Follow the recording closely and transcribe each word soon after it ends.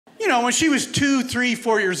you know, when she was 2, 3,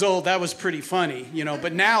 4 years old, that was pretty funny, you know,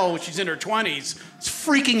 but now she's in her 20s, it's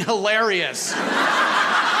freaking hilarious. Well,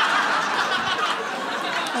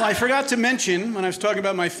 I forgot to mention, when I was talking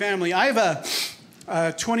about my family, I have a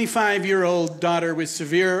 25-year-old daughter with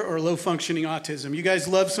severe or low-functioning autism. You guys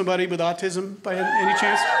love somebody with autism by any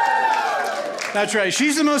chance? That's right.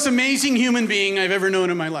 She's the most amazing human being I've ever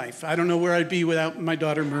known in my life. I don't know where I'd be without my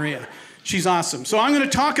daughter, Maria. She's awesome. So I'm going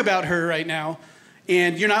to talk about her right now,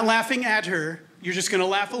 and you're not laughing at her. You're just going to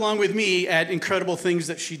laugh along with me at incredible things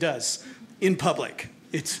that she does in public.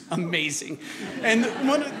 It's amazing. And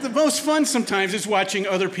one of the most fun sometimes is watching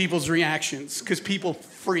other people's reactions, because people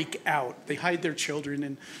freak out. They hide their children,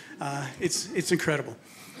 and it's incredible.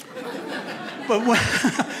 But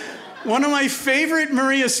one of my favorite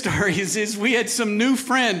Maria stories is we had some new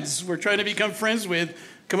friends we're trying to become friends with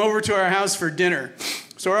come over to our house for dinner.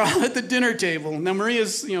 So we're all at the dinner table. Now,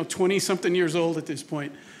 Maria's 20-something years old at this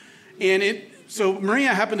point. And so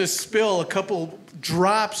Maria happened to spill a couple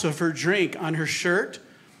drops of her drink on her shirt.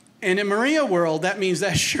 And in Maria world, that means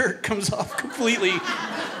that shirt comes off completely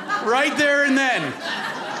right there and then.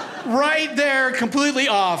 Right there, completely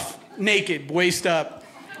off, naked, waist up.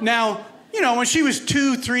 Now, you know, when she was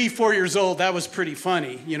 2, 3, 4 years old, that was pretty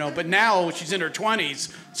funny, you know, but now she's in her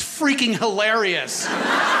 20s, it's freaking hilarious.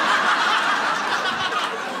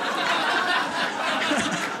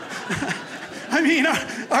 I mean,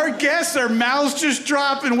 our guests, their mouths just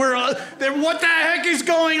drop, and what the heck is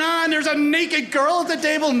going on? There's a naked girl at the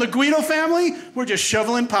table in the Guido family. We're just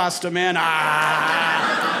shoveling pasta, man.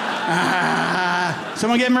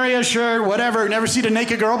 Someone get Maria a shirt, whatever. Never seen a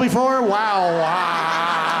naked girl before? Wow.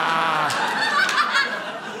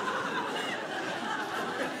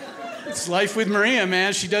 It's life with Maria,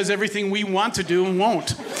 man. She does everything we want to do and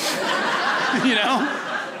won't. You know?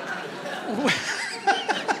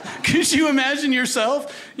 Could you imagine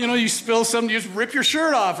yourself, you know, you spill something, you just rip your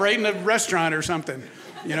shirt off right in a restaurant or something,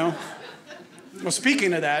 you know? Well,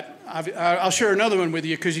 speaking of that, I'll share another one with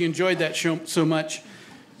you because you enjoyed that show so much.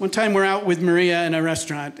 One time we're out with Maria in a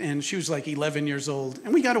restaurant, and she was like 11 years old,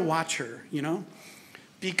 and we got to watch her, you know?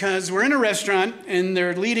 Because we're in a restaurant, and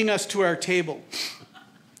they're leading us to our table.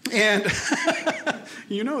 And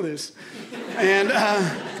you know this. And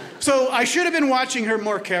so I should have been watching her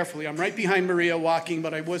more carefully. I'm right behind Maria walking,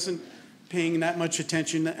 but I wasn't paying that much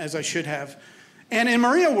attention as I should have. And in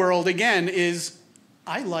Maria world, again, is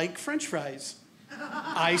I like French fries.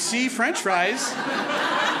 I see French fries.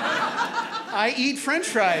 I eat French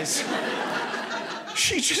fries.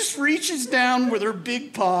 She just reaches down with her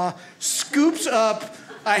big paw, scoops up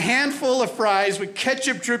a handful of fries with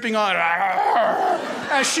ketchup dripping on it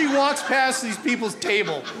as she walks past these people's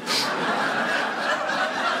table.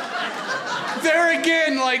 There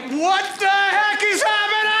again, like, what the heck is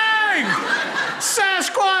happening?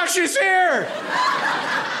 Sasquatch is here.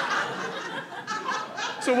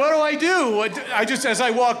 So what do? I just, as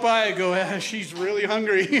I walk by, I go, she's really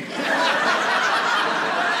hungry.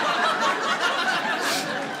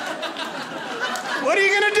 What are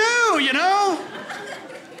you gonna do, you know?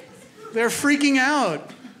 They're freaking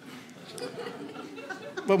out.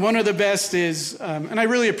 But one of the best is, and I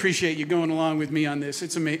really appreciate you going along with me on this.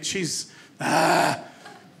 It's amazing. She's,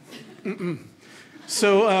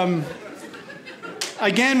 So,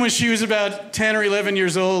 again, when she was about 10 or 11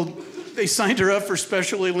 years old, they signed her up for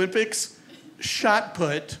Special Olympics, shot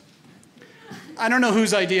put. I don't know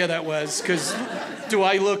whose idea that was, because do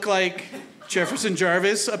I look like Jefferson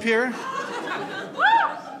Jarvis up here?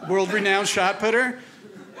 World-renowned shot putter?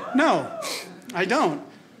 No, I don't.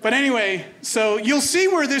 But anyway, so you'll see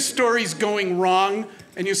where this story's going wrong,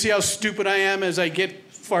 and you'll see how stupid I am as I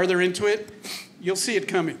get farther into it. You'll see it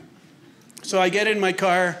coming. So I get in my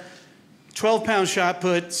car, 12-pound shot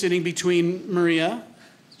put sitting between Maria,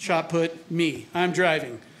 shot put, me. I'm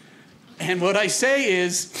driving. And what I say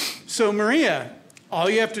is, so Maria, all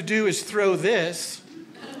you have to do is throw this,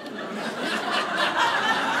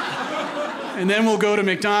 and then we'll go to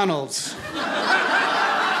McDonald's.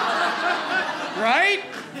 Right?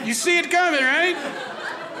 You see it coming, right?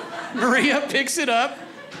 Maria picks it up,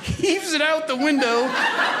 heaves it out the window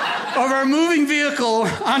of our moving vehicle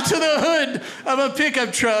onto the hood of a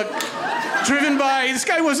pickup truck driven by, this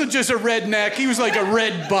guy wasn't just a redneck, he was like a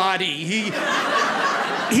red body. He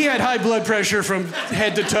had high blood pressure from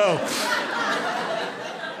head to toe.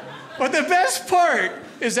 But the best part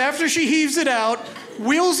is after she heaves it out,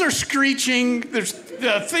 wheels are screeching,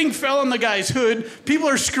 the thing fell on the guy's hood, people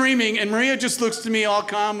are screaming, and Maria just looks to me all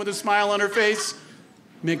calm with a smile on her face.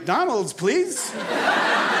 McDonald's, please.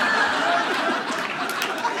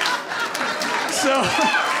 So,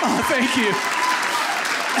 oh, thank you.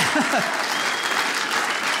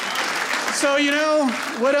 So, you know,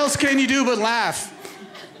 what else can you do but laugh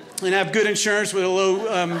and have good insurance with a low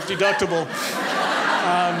deductible?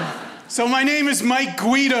 So my name is Mike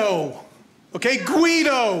Guido, okay?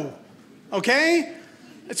 Guido, okay?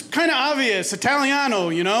 It's kind of obvious, Italiano,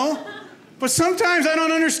 you know? But sometimes I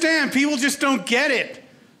don't understand. People just don't get it.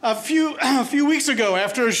 A few weeks ago,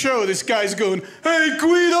 after a show, this guy's going, "Hey,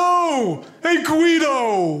 Guido! Hey,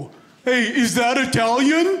 Guido! Hey, is that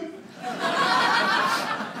Italian?"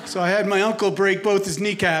 So I had my uncle break both his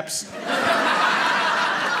kneecaps.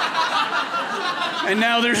 And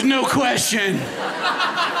now there's no question.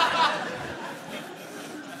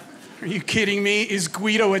 Are you kidding me? Is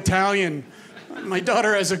Guido Italian? My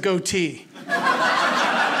daughter has a goatee.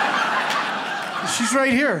 She's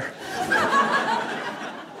right here.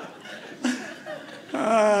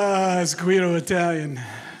 It's Guido Italian.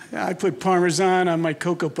 I put Parmesan on my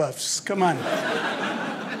Cocoa Puffs. Come on.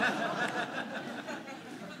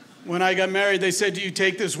 When I got married, they said, "Do you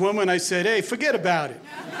take this woman?" I said, "Hey, forget about it."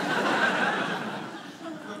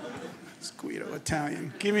 It's Guido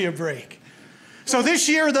Italian. Give me a break. So this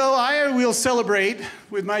year, though, I will celebrate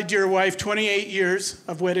with my dear wife 28 years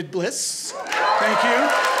of wedded bliss. Thank you.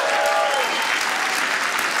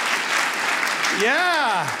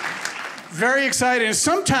 Yeah, very excited. And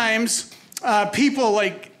sometimes people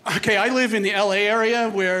like, okay, I live in the LA area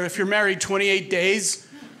where if you're married 28 days,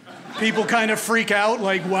 people kind of freak out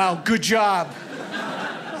like, wow, good job.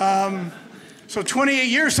 So 28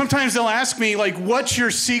 years, sometimes they'll ask me like, what's your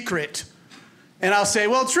secret? And I'll say,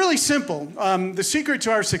 well, it's really simple. The secret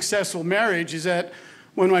to our successful marriage is that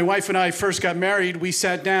when my wife and I first got married, we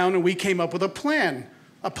sat down and we came up with a plan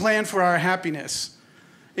for our happiness.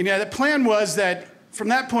 And yeah, the plan was that from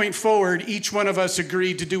that point forward, each one of us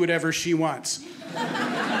agreed to do whatever she wants.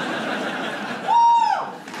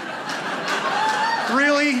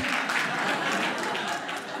 Really?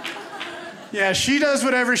 Yeah, she does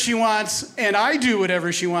whatever she wants, and I do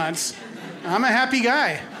whatever she wants. I'm a happy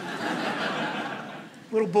guy.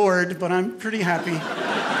 A little bored, but I'm pretty happy.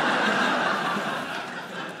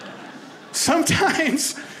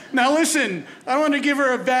 Sometimes, now listen, I don't want to give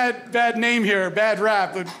her a bad name here, a bad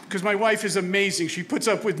rap, because my wife is amazing. She puts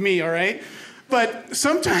up with me, all right? But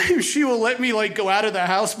sometimes she will let me like go out of the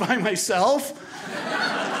house by myself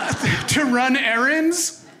to run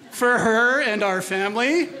errands for her and our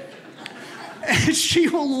family. And she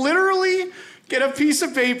will literally get a piece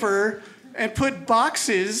of paper and put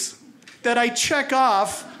boxes that I check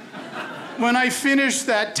off when I finish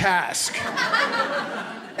that task.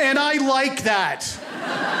 And I like that.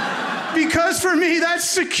 Because for me, that's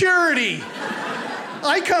security.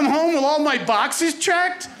 I come home with all my boxes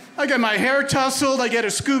checked, I get my hair tousled, I get a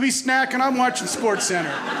Scooby snack, and I'm watching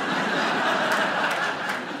SportsCenter.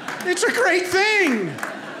 It's a great thing.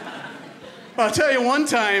 I'll tell you, one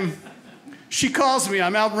time, she calls me,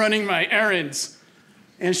 I'm out running my errands,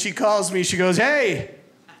 and she calls me, she goes, "Hey,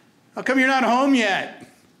 how come you're not home yet?"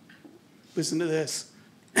 Listen to this.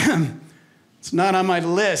 "It's not on my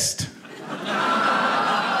list."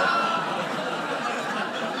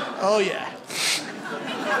 Oh, yeah.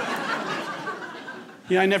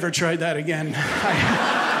 Yeah, I never tried that again.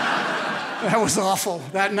 That was awful.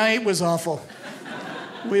 That night was awful.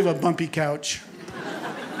 We have a bumpy couch.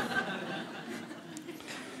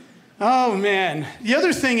 Oh, man. The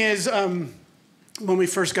other thing is, when we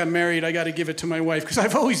first got married, I got to give it to my wife, because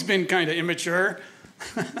I've always been kind of immature,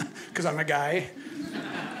 because I'm a guy.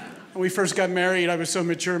 When we first got married, I was so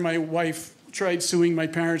mature, my wife tried suing my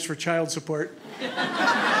parents for child support.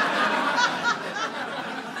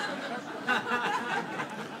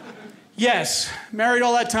 Yes, married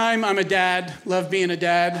all that time, I'm a dad, love being a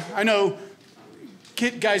dad. I know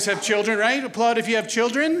guys have children, right? Applaud if you have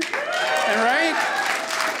children, right?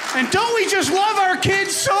 And don't we just love our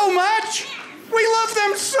kids so much? We love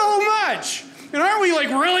them so much. And aren't we like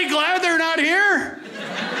really glad they're not here?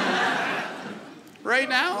 Right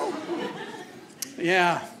now?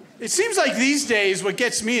 Yeah. It seems like these days what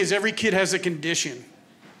gets me is every kid has a condition.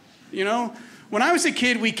 You know? When I was a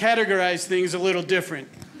kid, we categorized things a little different.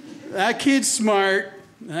 That kid's smart,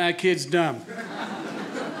 that kid's dumb.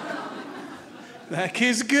 That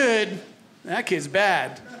kid's good, that kid's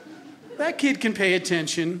bad. That kid can pay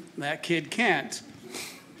attention, that kid can't.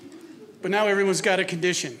 But now everyone's got a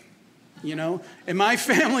condition, you know? In my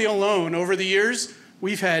family alone, over the years,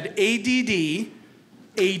 we've had ADD,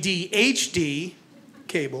 ADHD,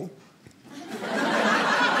 cable.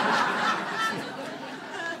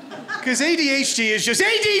 Because ADHD is just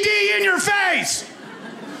ADD in your face!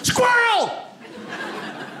 Squirrel!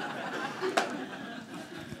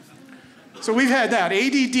 So we've had that,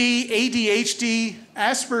 ADD, ADHD,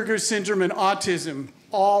 Asperger's syndrome, and autism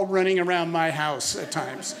all running around my house at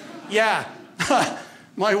times. Yeah.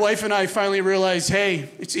 My wife and I finally realized, hey,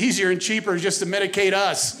 it's easier and cheaper just to medicate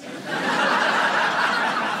us.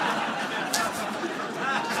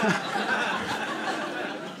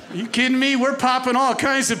 Are you kidding me? We're popping all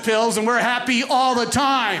kinds of pills and we're happy all the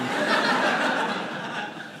time.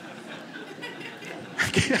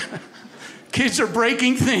 Kids are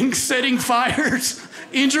breaking things, setting fires,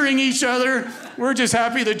 injuring each other. We're just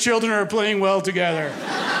happy the children are playing well together.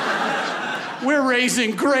 We're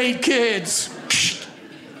raising great kids.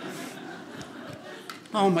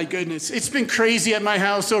 Oh my goodness, it's been crazy at my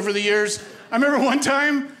house over the years. I remember one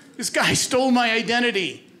time, this guy stole my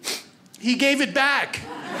identity. He gave it back.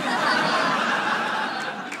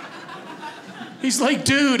 He's like,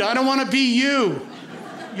 dude, I don't want to be you.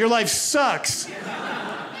 Your life sucks.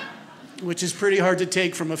 Which is pretty hard to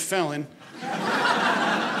take from a felon.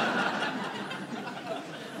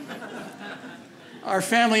 Our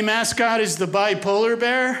family mascot is the bipolar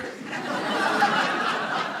bear.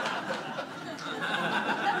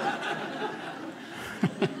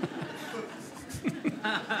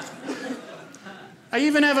 I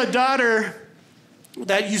even have a daughter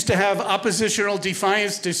that used to have oppositional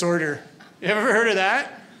defiance disorder. You ever heard of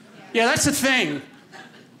that? Yeah, that's a thing.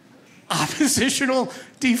 Oppositional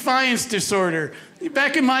defiance disorder.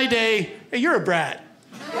 Back in my day, hey, you're a brat,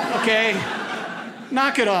 okay?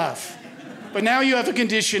 Knock it off. But now you have a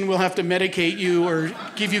condition, we'll have to medicate you or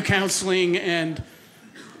give you counseling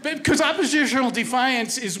because oppositional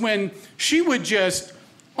defiance is when she would just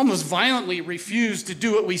almost violently refuse to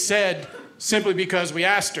do what we said simply because we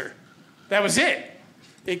asked her. That was it.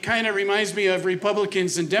 It kind of reminds me of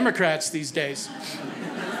Republicans and Democrats these days.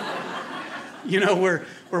 You know, where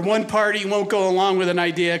one party won't go along with an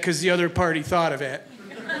idea because the other party thought of it.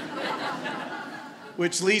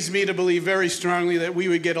 Which leads me to believe very strongly that we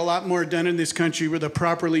would get a lot more done in this country with a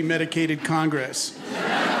properly medicated Congress.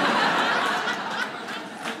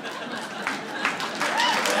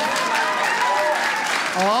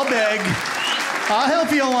 I'll beg. I'll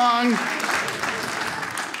help you along.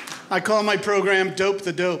 I call my program Dope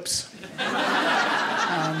the Dopes.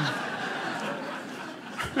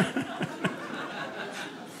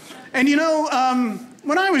 And you know,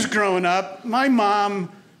 when I was growing up, my mom,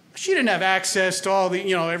 she didn't have access to all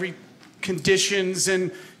the, every conditions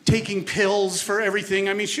and taking pills for everything.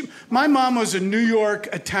 I mean, my mom was a New York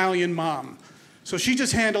Italian mom. So she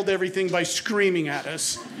just handled everything by screaming at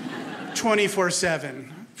us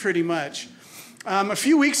 24/7, pretty much. A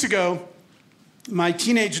few weeks ago, my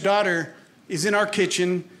teenage daughter is in our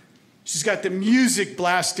kitchen. She's got the music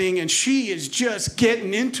blasting, and she is just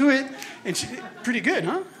getting into it. And pretty good,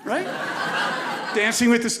 huh? Right? Dancing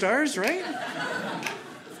with the Stars, right?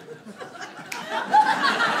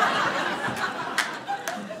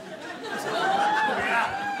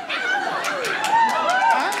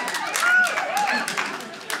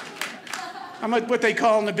 I'm what they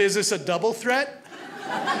call in the business a double threat.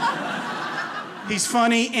 He's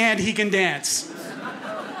funny and he can dance.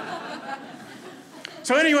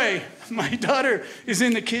 So anyway, my daughter is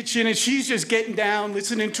in the kitchen and she's just getting down,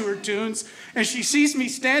 listening to her tunes, and she sees me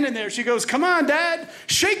standing there. She goes, "Come on, Dad,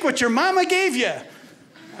 shake what your mama gave you."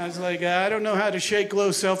 I was like, I don't know how to shake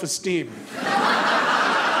low self-esteem.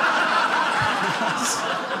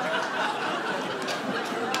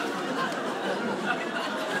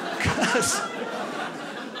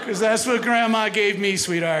 Because that's what Grandma gave me,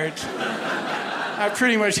 sweetheart. I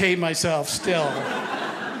pretty much hate myself still.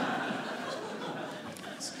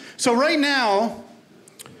 So right now,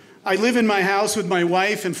 I live in my house with my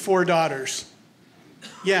wife and 4 daughters.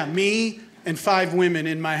 Yeah, me and 5 women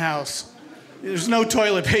in my house. There's no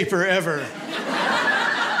toilet paper ever.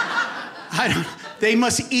 They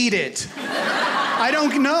must eat it. I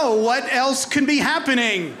don't know what else can be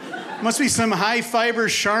happening. Must be some high-fiber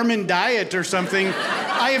Charmin diet or something.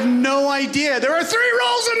 I have no idea. There were 3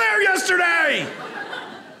 rolls in there yesterday.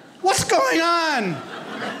 What's going on?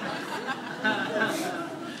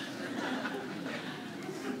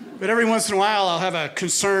 But every once in a while, I'll have a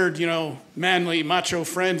concerned, manly, macho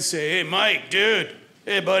friend say, "Hey, Mike, dude.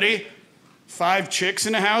 Hey, buddy. 5 chicks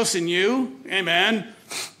in the house and you? Hey, man,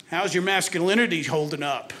 how's your masculinity holding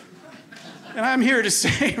up?" And I'm here to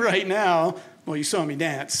say right now, well, you saw me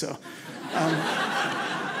dance, so.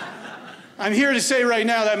 I'm here to say right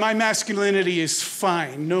now that my masculinity is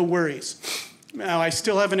fine, no worries. Now, I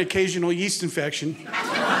still have an occasional yeast infection.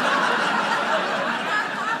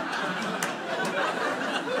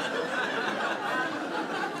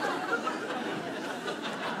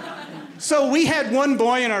 So we had one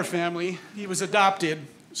boy in our family. He was adopted.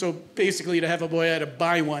 So basically, to have a boy, I had to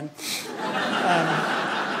buy one.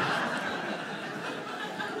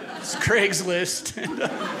 It's Craigslist. And,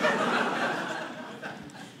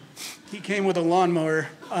 he came with a lawnmower.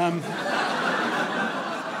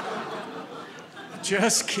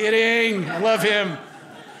 Just kidding. I love him.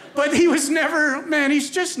 But he was never, man, he's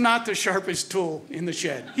just not the sharpest tool in the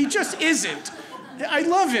shed. He just isn't. I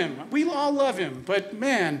love him. We all love him. But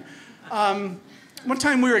man, one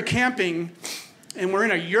time we were camping and we're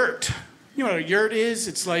in a yurt. You know what a yurt is?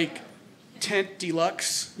 It's like tent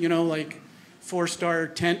deluxe, you know, like 4-star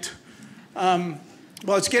tent. Well,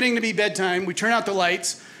 it's getting to be bedtime. We turn out the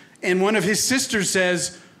lights and one of his sisters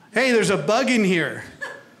says, "Hey, there's a bug in here."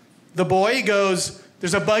 The boy goes,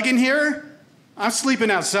 "There's a bug in here? I'm sleeping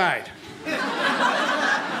outside."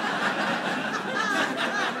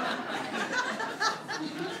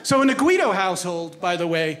 So in the Guido household, by the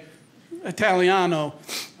way, Italiano,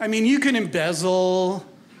 I mean, you can embezzle,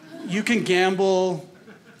 you can gamble,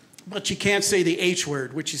 but you can't say the H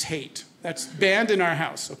word, which is hate. That's banned in our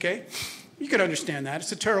house, okay? You can understand that.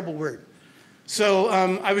 It's a terrible word. So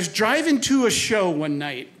I was driving to a show one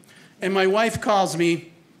night, and my wife calls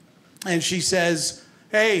me, and she says,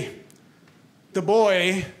 "Hey, the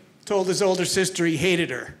boy told his older sister he hated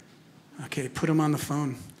her." Okay, put him on the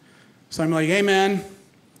phone. So I'm like, "Hey, man, did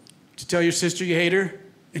you tell your sister you hate her?"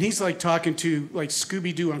 And he's like talking to like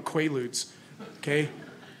Scooby-Doo on Quaaludes, okay?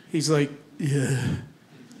 He's like, "Yeah."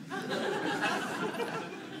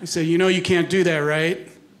 I said, "You know you can't do that, right?"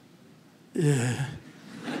 "Yeah."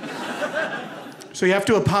 "So you have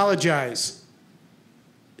to apologize."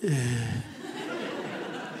 "Yeah."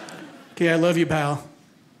 "Okay, I love you, pal."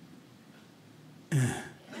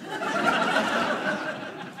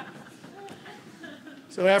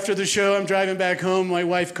 So after the show, I'm driving back home. My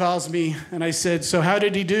wife calls me, and I said, "So how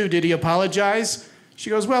did he do? Did he apologize?" She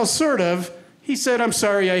goes, "Well, sort of. He said, 'I'm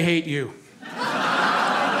sorry, I hate you.'"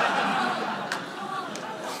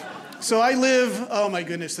 So I live, oh my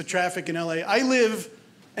goodness, the traffic in LA. I live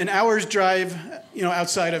an hour's drive, you know,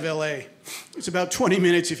 outside of LA. It's about 20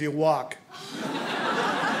 minutes if you walk.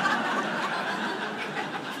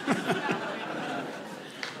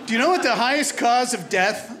 Do you know what the highest cause of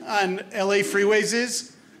death on LA freeways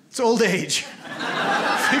is? It's old age.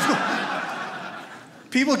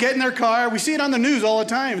 People get in their car. We see it on the news all the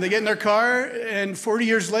time. They get in their car, and 40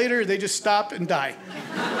 years later, they just stop and die.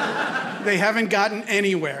 They haven't gotten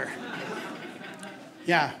anywhere.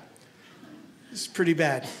 Yeah, it's pretty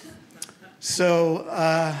bad. So,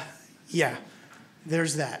 yeah,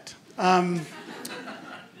 there's that. I've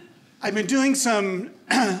been doing some,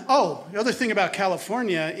 oh, the other thing about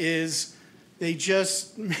California is they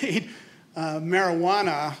just made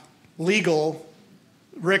marijuana legal,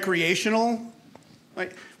 recreational.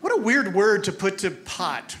 Like, what a weird word to put to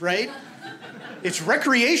pot, right? It's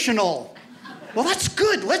recreational. Well, that's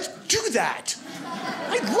good. Let's do that.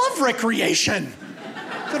 I love recreation.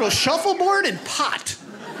 Little shuffleboard and pot.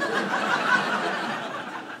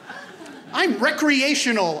 I'm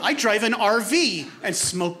recreational. I drive an RV and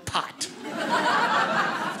smoke pot.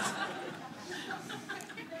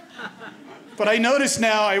 But I noticed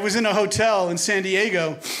now, I was in a hotel in San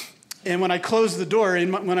Diego, and when I closed the door,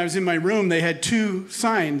 when I was in my room, they had two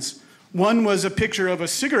signs. One was a picture of a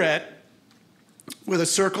cigarette with a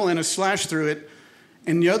circle and a slash through it,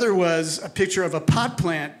 and the other was a picture of a pot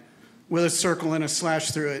plant with a circle and a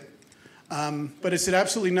slash through it. But it said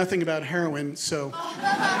absolutely nothing about heroin, so I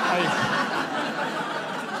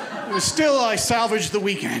salvaged the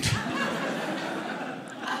weekend.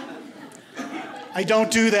 I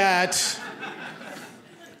don't do that.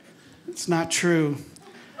 It's not true.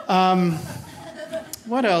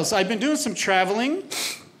 What else? I've been doing some traveling.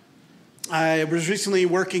 I was recently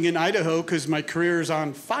working in Idaho because my career is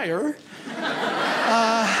on fire.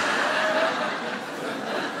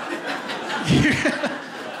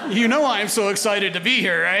 You know I'm so excited to be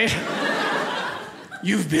here, right?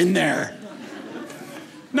 You've been there.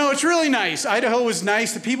 No, it's really nice. Idaho was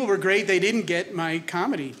nice. The people were great. They didn't get my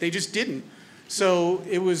comedy. They just didn't. So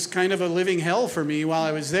it was kind of a living hell for me while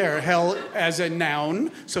I was there. Hell as a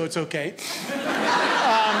noun, so it's okay.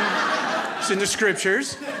 It's in the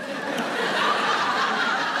scriptures.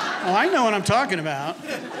 Oh, I know what I'm talking about.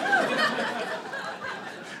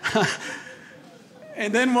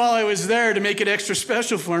 And then while I was there, to make it extra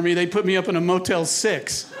special for me, they put me up in a Motel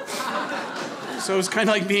 6. So it was kind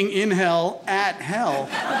of like being in hell at hell.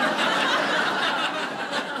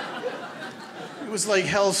 It was like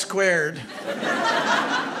hell squared.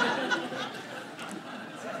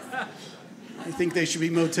 I think they should be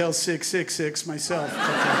Motel 666 myself.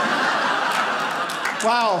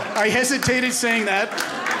 Wow, I hesitated saying that.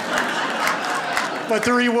 But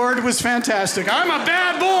the reward was fantastic. I'm a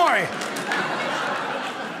bad boy.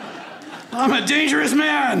 I'm a dangerous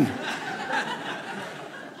man.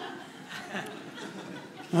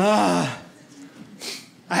 I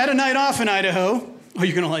had a night off in Idaho. Oh,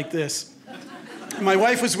 you're going to like this. My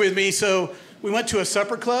wife was with me, so we went to a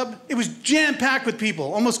supper club. It was jam-packed with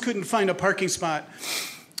people. Almost couldn't find a parking spot.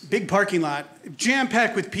 Big parking lot.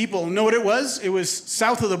 Jam-packed with people. Know what it was? It was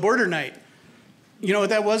south of the border night. You know what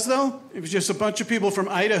that was, though? It was just a bunch of people from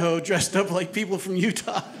Idaho dressed up like people from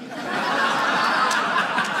Utah.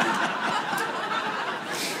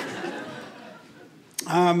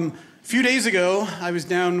 A few days ago, I was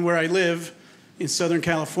down where I live in Southern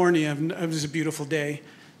California. It was a beautiful day.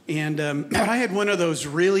 And I had one of those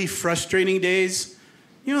really frustrating days.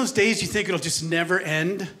 You know those days you think it'll just never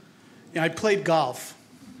end? Yeah, I played golf.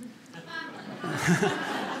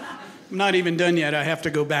 I'm not even done yet. I have to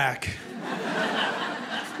go back.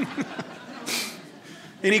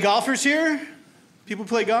 Any golfers here? People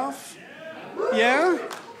play golf? Yeah?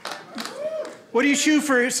 What do you shoot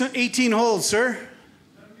for 18 holes, sir?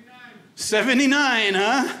 79,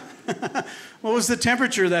 huh? What was the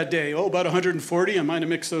temperature that day? Oh, about 140. I might have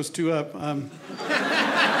mixed those two up. Do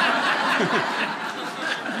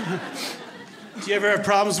you ever have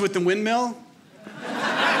problems with the windmill?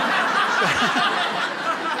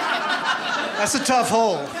 That's a tough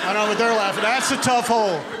hole. I don't know what they're laughing. That's a tough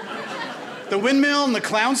hole. The windmill and the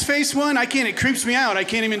clown's face one, it creeps me out. I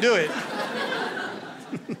can't even do it.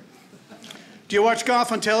 Do you watch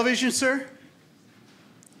golf on television, sir?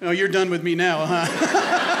 Oh, you're done with me now, huh?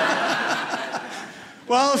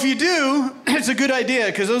 Well, if you do, it's a good idea,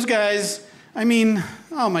 because those guys,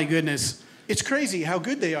 oh my goodness. It's crazy how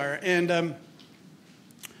good they are. And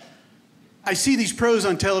I see these pros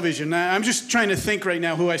on television. I'm just trying to think right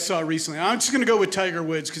now who I saw recently. I'm just going to go with Tiger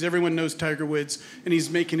Woods, because everyone knows Tiger Woods, and he's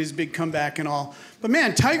making his big comeback and all. But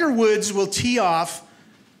man, Tiger Woods will tee off,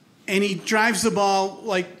 and he drives the ball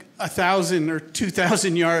like 1,000 or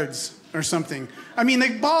 2,000 yards or something.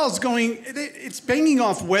 The ball's it's banging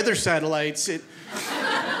off weather satellites. It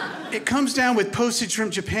comes down with postage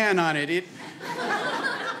from Japan on it.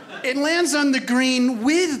 It lands on the green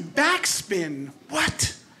with backspin.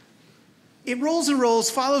 What? It rolls and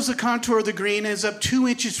rolls, follows the contour of the green, ends up 2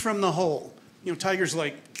 inches from the hole. Tiger's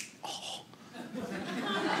like, oh.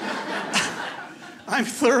 I'm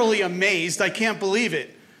thoroughly amazed. I can't believe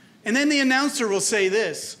it. And then the announcer will say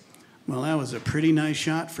this, well, that was a pretty nice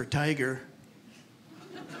shot for Tiger.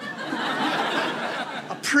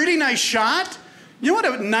 A pretty nice shot? You know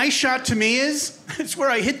what a nice shot to me is? It's where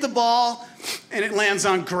I hit the ball and it lands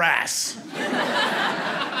on grass.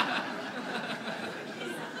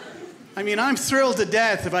 I'm thrilled to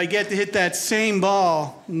death if I get to hit that same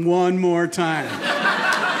ball one more time.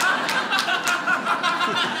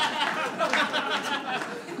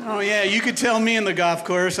 Oh yeah, you could tell me in the golf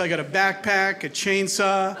course. I got a backpack, a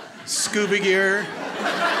chainsaw, scuba gear,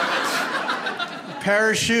 a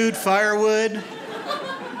parachute, firewood.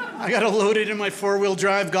 I got to load it in my 4-wheel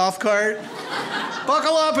drive golf cart.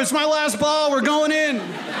 Buckle up, it's my last ball, we're going in.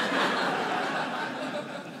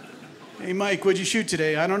 Hey, Mike, what'd you shoot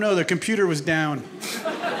today? I don't know, the computer was down.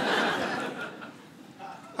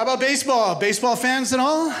 How about baseball? Baseball fans and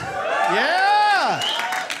all? Yeah!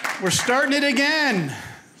 We're starting it again.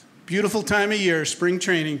 Beautiful time of year, spring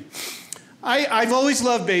training. I've always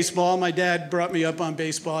loved baseball. My dad brought me up on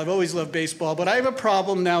baseball. I've always loved baseball, but I have a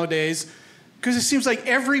problem nowadays because it seems like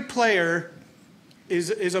every player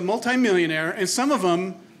is a multimillionaire, and some of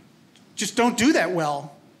them just don't do that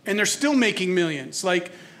well, and they're still making millions.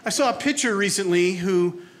 Like, I saw a pitcher recently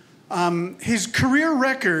who his career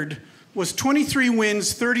record was 23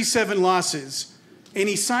 wins, 37 losses, and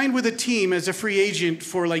he signed with a team as a free agent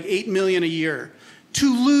for like $8 million a year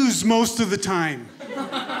to lose most of the time.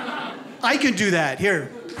 I can do that.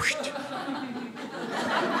 Here.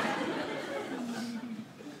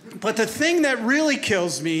 But the thing that really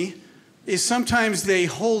kills me is sometimes they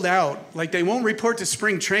hold out, like they won't report to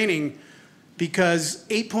spring training because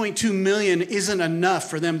 $8.2 million isn't enough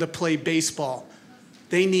for them to play baseball.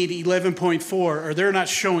 They need 11.4 or they're not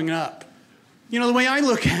showing up. The way I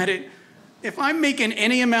look at it, if I'm making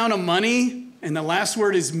any amount of money and the last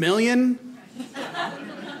word is million,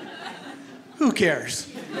 who cares?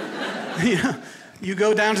 You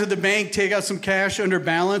go down to the bank, take out some cash under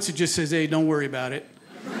balance, it just says, hey, don't worry about it.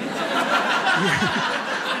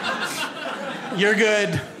 You're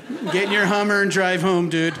good. Get in your Hummer and drive home,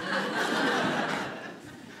 dude.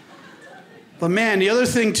 But man, the other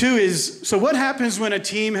thing too is, so what happens when a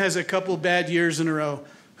team has a couple bad years in a row?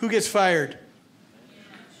 Who gets fired?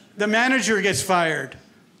 The manager gets fired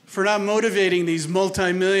for not motivating these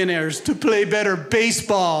multimillionaires to play better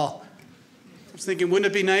baseball. I was thinking, wouldn't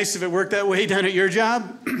it be nice if it worked that way down at your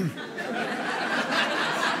job?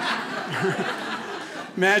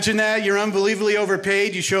 Imagine that. You're unbelievably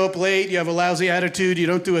overpaid. You show up late. You have a lousy attitude. You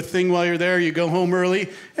don't do a thing while you're there. You go home early,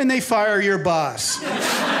 and they fire your boss.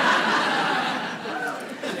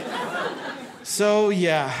 So,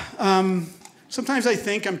 yeah. Sometimes I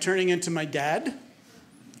think I'm turning into my dad,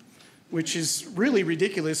 which is really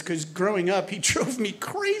ridiculous because growing up, he drove me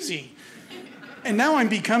crazy. And now I'm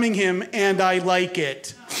becoming him, and I like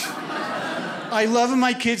it. I love when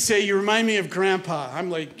my kids say, "You remind me of Grandpa." I'm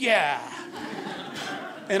like, yeah.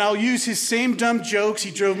 And I'll use his same dumb jokes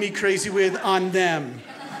he drove me crazy with on them.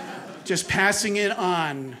 Just passing it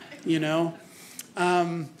on, you know?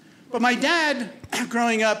 But my dad,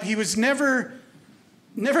 growing up, he was never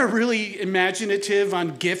really imaginative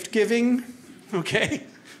on gift giving, okay?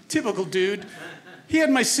 Typical dude. He had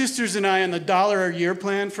my sisters and I on the $1 a year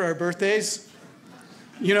plan for our birthdays.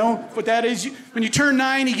 You know what that is? When you turn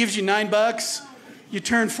 9, he gives you $9. You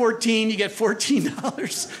turn 14, you get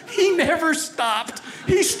 $14. He never stopped.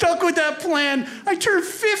 He stuck with that plan. I turned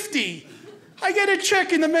 50. I get a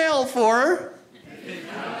check in the mail for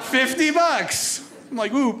 $50. I'm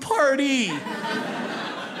like, ooh, party.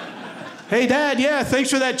 Hey, Dad, yeah, thanks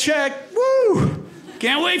for that check. Woo!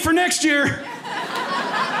 Can't wait for next year.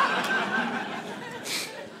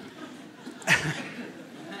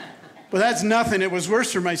 But that's nothing. It was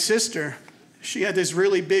worse for my sister. She had this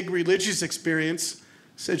really big religious experience.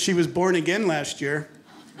 Said she was born again last year.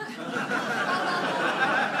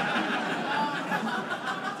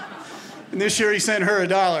 And this year he sent her $1.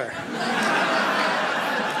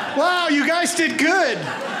 Wow, you guys did good.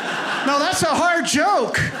 No, that's a hard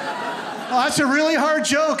joke. Oh, that's a really hard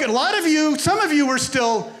joke. And some of you were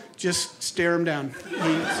still, just stare him down.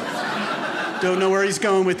 Don't know where he's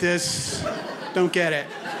going with this. Don't get it.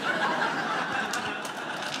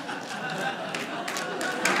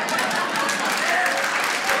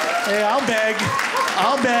 Hey, I'll beg.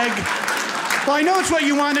 Well, I know it's what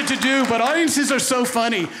you wanted to do, but audiences are so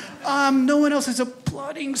funny. No one else is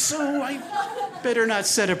applauding, so I better not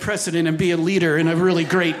set a precedent and be a leader in a really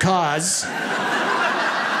great cause.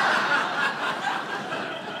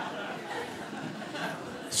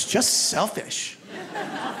 It's just selfish.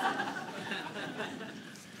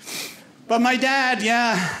 But my dad,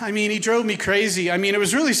 yeah, I mean, he drove me crazy. I mean, it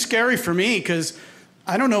was really scary for me because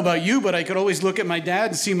I don't know about you, but I could always look at my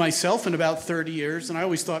dad and see myself in about 30 years, and I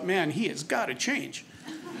always thought, man, he has got to change.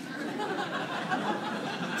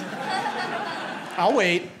 I'll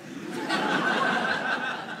wait.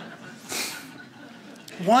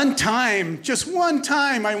 Just one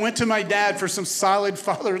time, I went to my dad for some solid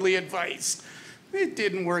fatherly advice. It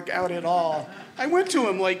didn't work out at all. I went to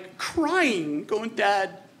him like crying, going,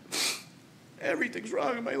 "Dad, everything's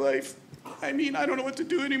wrong in my life. I mean, I don't know what to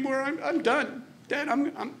do anymore. I'm done. Dad,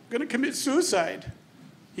 I'm going to commit suicide."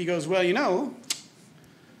 He goes, "Well, you know,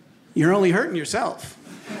 you're only hurting yourself."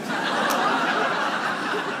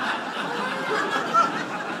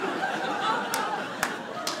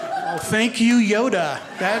 Well, thank you, Yoda.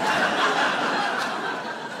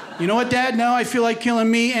 You know what, Dad? Now I feel like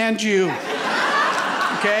killing me and you.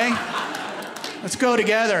 Okay? Let's go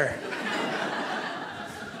together.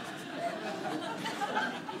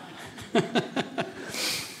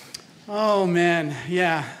 Oh, man,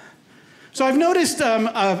 yeah. So I've noticed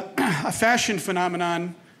a fashion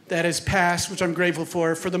phenomenon that has passed, which I'm grateful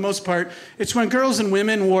for the most part. It's when girls and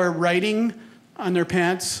women wore writing on their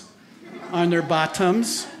pants, on their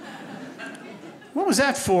bottoms. What was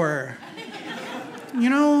that for? You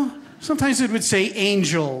know, sometimes it would say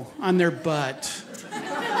angel on their butt.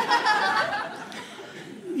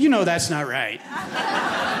 You know that's not right.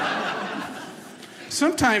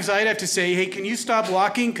 Sometimes I'd have to say, "Hey, can you stop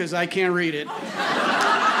walking? Because I can't read it."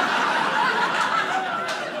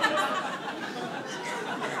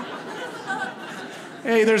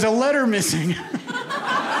 Hey, there's a letter missing.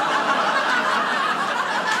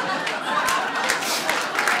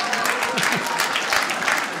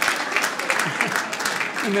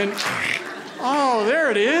 And then, oh, there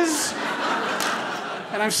it is.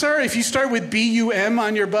 And I'm sorry, if you start with B-U-M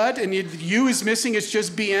on your butt and the U is missing, it's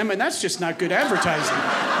just B-M, and that's just not good advertising.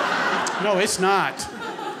 No, it's not.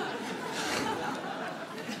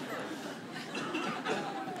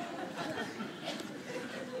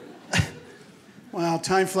 Wow,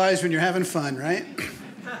 time flies when you're having fun, right?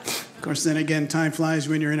 Of course, then again, time flies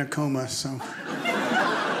when you're in a coma, so.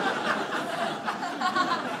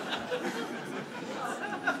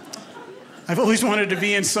 I've always wanted to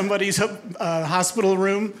be in somebody's hospital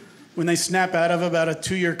room when they snap out of about a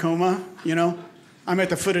 2-year coma, you know? I'm at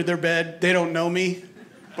the foot of their bed. They don't know me,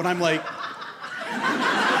 but I'm like,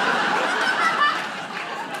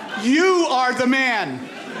 "You are the man."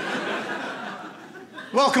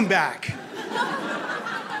 Welcome back.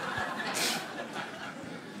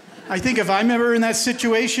 I think if I'm ever in that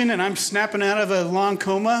situation and I'm snapping out of a long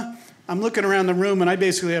coma, I'm looking around the room and I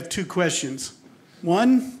basically have two questions.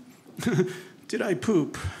 One, did I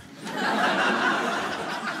poop?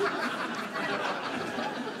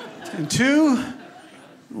 And two,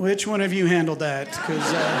 which one of you handled that?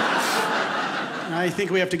 Because I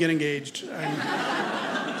think we have to get engaged.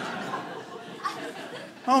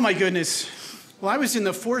 Oh my goodness. Well, I was in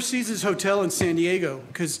the Four Seasons Hotel in San Diego,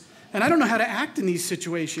 and I don't know how to act in these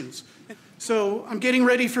situations. So I'm getting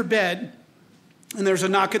ready for bed, and there's a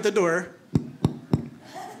knock at the door.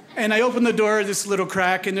 And I open the door, this little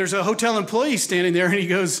crack, and there's a hotel employee standing there, and he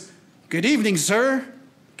goes, "Good evening, sir.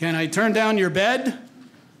 Can I turn down your bed?"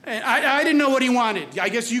 And I didn't know what he wanted. I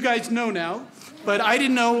guess you guys know now, but I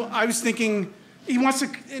didn't know. I was thinking, he wants to,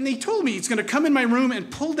 and he told me he's gonna come in my room and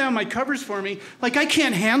pull down my covers for me. Like, I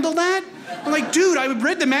can't handle that? I'm like, dude, I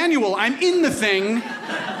read the manual. I'm in the thing.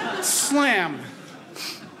 Slam.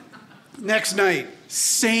 Next night,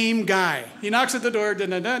 same guy. He knocks at the door,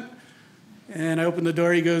 dun-dun-dun. And I open the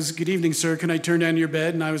door, he goes, "Good evening, sir. Can I turn down your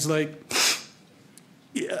bed?" And I was like,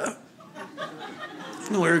 "Yeah.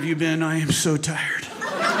 Where have you been? I am so tired."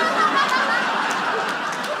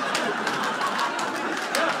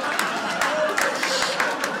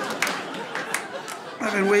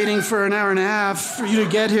 I've been waiting for an hour and a half for you to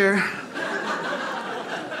get here.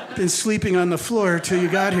 Been sleeping on the floor till you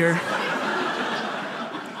got here.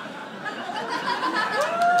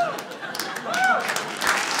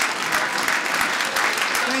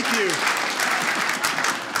 Thank you.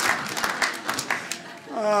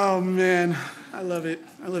 Oh, man. I love it.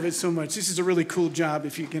 I love it so much. This is a really cool job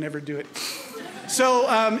if you can ever do it. So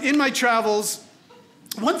in my travels,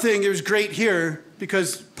 one thing, it was great here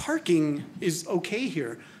because parking is okay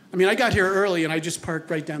here. I mean, I got here early and I just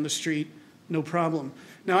parked right down the street, no problem.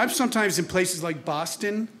 Now, I'm sometimes in places like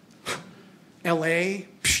Boston, LA.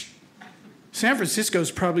 San Francisco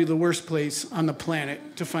is probably the worst place on the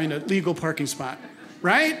planet to find a legal parking spot,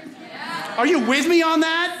 right? Yeah. Are you with me on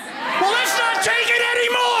that? Yeah. Well, let's not take it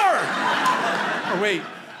anymore! Oh, wait.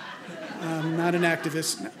 I'm not an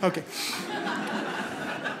activist. Okay.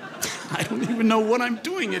 I don't even know what I'm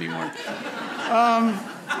doing anymore.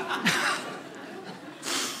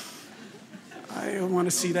 I want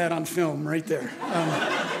to see that on film right there. I'm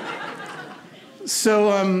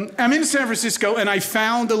in San Francisco, and I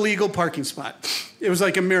found a legal parking spot. It was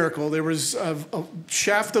like a miracle. There was a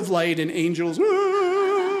shaft of light and angels.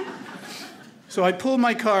 So I pulled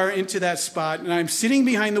my car into that spot, and I'm sitting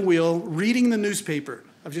behind the wheel reading the newspaper.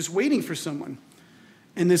 I'm just waiting for someone.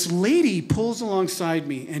 And this lady pulls alongside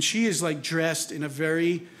me, and she is like dressed in a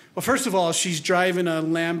very, well, first of all, she's driving a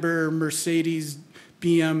Lamborghini, Mercedes,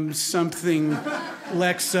 BM something,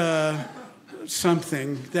 Lexa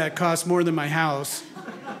something that costs more than my house.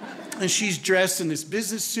 And she's dressed in this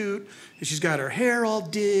business suit, and she's got her hair all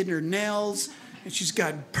did, her nails, and she's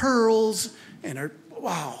got pearls, and her,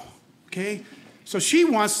 wow, okay? So she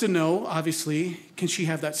wants to know, obviously, can she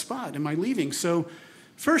have that spot? Am I leaving? So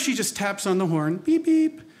first she just taps on the horn, beep,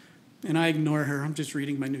 beep, and I ignore her. I'm just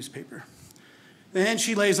reading my newspaper. Then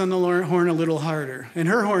she lays on the horn a little harder, and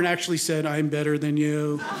her horn actually said, "I'm better than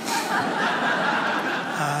you."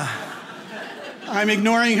 I'm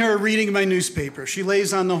ignoring her, reading my newspaper. She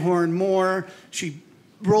lays on the horn more. She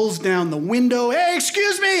rolls down the window. "Hey,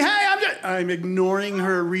 excuse me, hey, I'm ignoring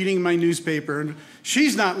her, reading my newspaper, and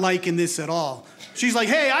she's not liking this at all. She's like,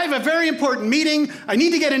 "Hey, I have a very important meeting. I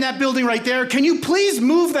need to get in that building right there. Can you please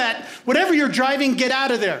move that, whatever you're driving, get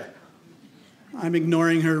out of there?" I'm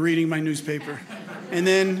ignoring her, reading my newspaper. And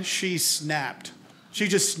then she snapped. She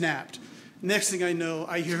just snapped. Next thing I know,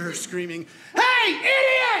 I hear her screaming, "Hey,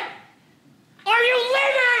 idiot! Are you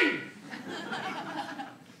leaving?"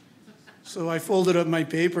 So I folded up my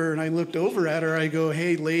paper and I looked over at her. I go,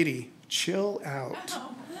 "Hey, lady, chill out."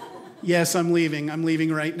 "Yes, I'm leaving. I'm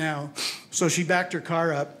leaving right now." So she backed her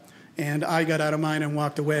car up, and I got out of mine and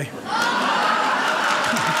walked away.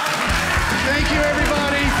 Thank you,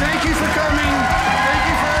 everybody. Thank you for coming.